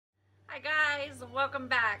Hi guys, welcome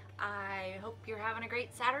back. I hope you're having a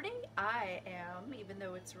great Saturday. I am, even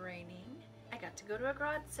though it's raining. I got to go to a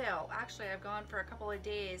garage sale. Actually, I've gone for a couple of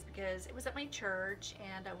days because it was at my church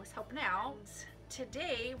and I was helping out.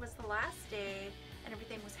 Today was the last day and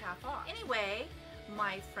everything was half off. Anyway,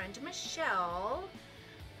 my friend Michelle,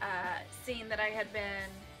 seeing that I had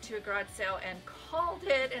been to a garage sale and called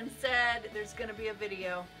it and said there's gonna be a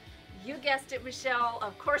video. You guessed it, Michelle.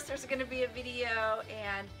 Of course there's gonna be a video,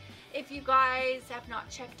 and if you guys have not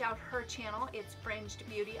checked out her channel, it's Fringed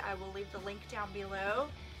Beauty. I will leave the link down below.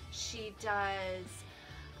 She does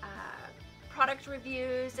product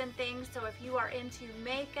reviews and things, so if you are into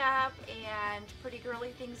makeup and pretty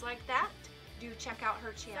girly things like that, do check out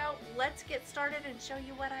her channel. So let's get started and show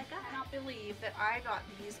you what I got. I cannot believe that I got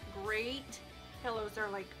these great pillows. They're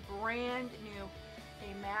like brand new.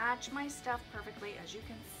 They match my stuff perfectly, as you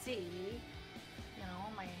can see. You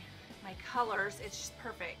know, my colors, it's just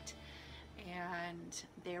perfect. And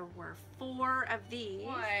there were 4 of these.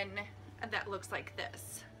 One that looks like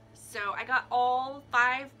this. So I got all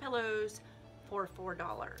 5 pillows for $4.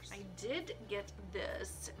 I did get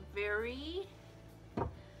this very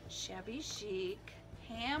shabby chic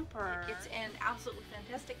hamper. It's in absolutely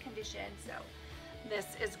fantastic condition, so this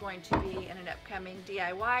is going to be in an upcoming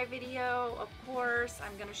DIY video. Of course,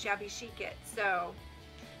 I'm gonna shabby chic it, so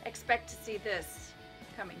expect to see this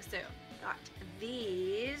coming soon. Got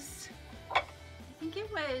these. I think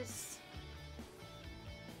it was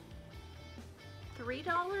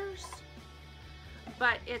 $3,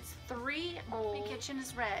 but it's 3 bowls. My kitchen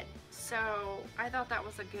is red, so I thought that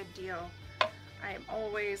was a good deal. I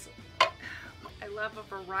love a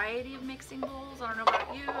variety of mixing bowls. I don't know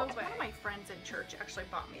about you, but one of my friends in church actually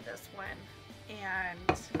bought me this one,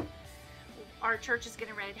 and our church is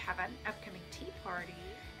getting ready to have an upcoming tea party,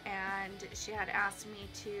 and she had asked me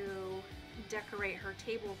to decorate her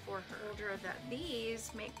table for her. I told her that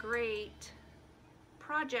these make great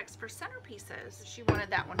projects for centerpieces. She wanted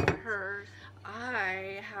that one for hers.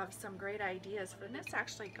 I have some great ideas for this.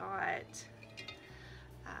 Actually got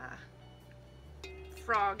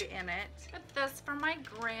frog in it. Got this for my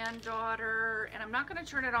granddaughter, and I'm not going to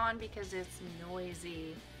turn it on because it's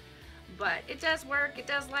noisy, but it does work. It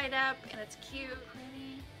does light up, and it's cute.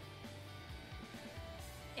 Pretty.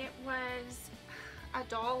 It was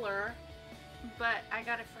 $1, but I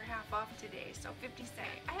got it for half off today, so 50 cents.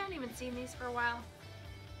 I haven't even seen these for a while.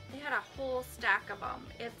 They had a whole stack of them.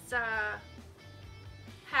 It's a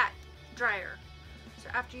hat dryer. So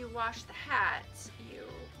after you wash the hats, you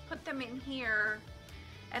put them in here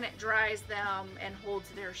and it dries them and holds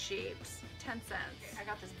their shapes. 10 cents. I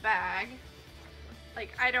got this bag.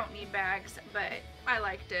 Like, I don't need bags, but I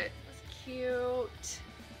liked it. It was cute.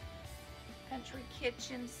 Country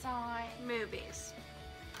kitchen sign. Movies.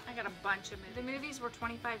 I got a bunch of movies. The movies were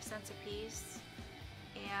 25 cents a piece,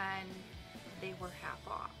 and they were half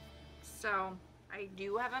off. So I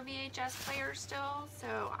do have a VHS player still,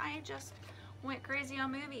 so I just went crazy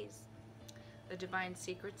on movies. The Divine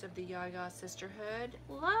Secrets of the Yaya Sisterhood.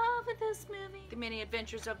 Love this movie. The Many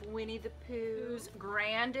Adventures of Winnie the Pooh's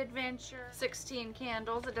Grand Adventure. 16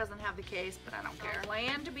 Candles. It doesn't have the case, but I don't care.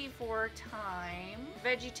 Land Before Time.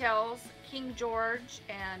 VeggieTales, King George,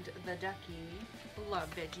 and the Ducky. Love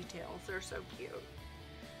VeggieTales. They're so cute.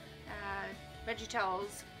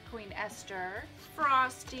 VeggieTales, Queen Esther.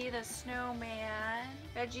 Frosty the Snowman.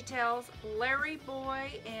 VeggieTales, Larry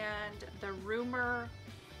Boy, and the Rumor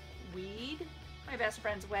Weed. My Best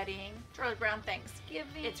Friend's Wedding. Charlie Brown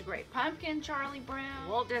Thanksgiving. It's a Great Pumpkin, Charlie Brown.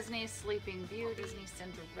 Walt Disney's Sleeping Beauty. Disney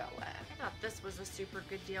Cinderella. I thought this was a super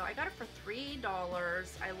good deal. I got it for $3.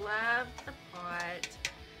 I loved the pot.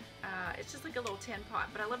 It's just like a little tin pot,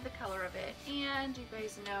 but I love the color of it. And you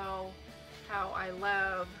guys know how I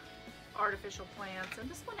love artificial plants, and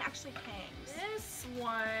this one actually hangs. This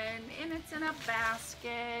one, and it's in a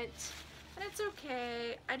basket, and it's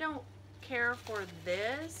okay. I don't care for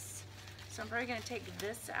this, so I'm probably gonna take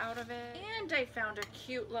this out of it. And I found a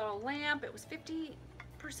cute little lamp. It was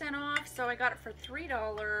 50% off, so I got it for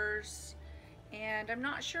 $3, and I'm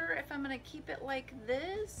not sure if I'm gonna keep it like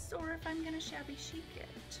this or if I'm gonna shabby chic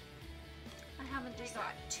it. I haven't decided. I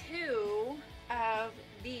got 2 of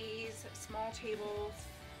these small tables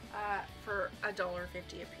for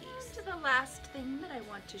 $1.50 a piece. And the last thing that I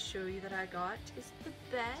want to show you that I got is the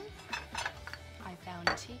bed. I found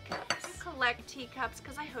teacups. I collect teacups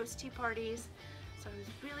because I host tea parties, so I was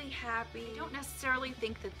really happy. I don't necessarily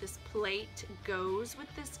think that this plate goes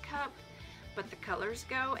with this cup, but the colors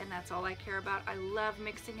go, and that's all I care about. I love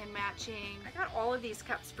mixing and matching. I got all of these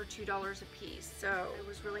cups for $2 a piece, so I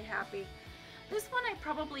was really happy. This one I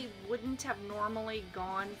probably wouldn't have normally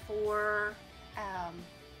gone for.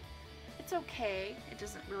 It's okay. It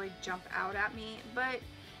doesn't really jump out at me, but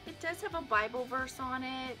it does have a Bible verse on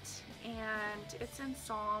it, and it's in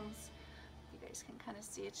Psalms. You guys can kind of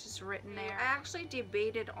see it's just written there. I actually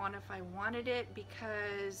debated on if I wanted it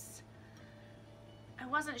because I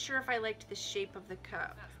wasn't sure if I liked the shape of the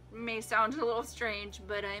cup. It may sound a little strange,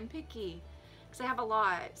 but I'm picky because I have a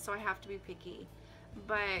lot, so I have to be picky.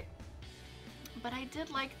 But I did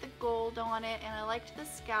like the gold on it, and I liked the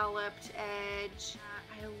scalloped edge.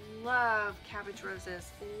 I love cabbage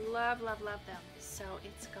roses. Love, love, love them. So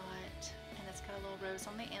it's got a little rose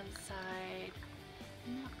on the inside.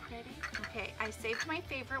 Isn't that pretty? Okay, I saved my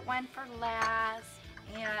favorite one for last,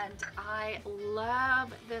 and I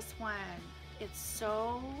love this one. It's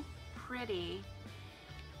so pretty,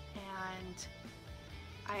 and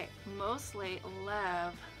I mostly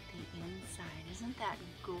love the inside. Isn't that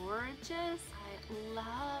gorgeous? I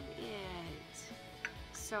love it.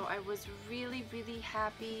 So I was really, really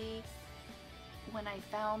happy when I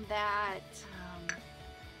found that.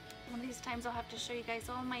 One of these times I'll have to show you guys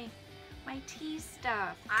all my tea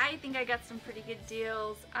stuff. I think I got some pretty good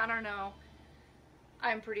deals. I don't know.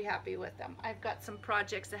 I'm pretty happy with them. I've got some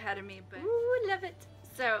projects ahead of me, but ooh, love it.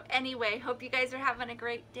 So anyway, hope you guys are having a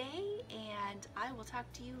great day, and I will talk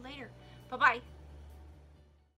to you later. Bye-bye.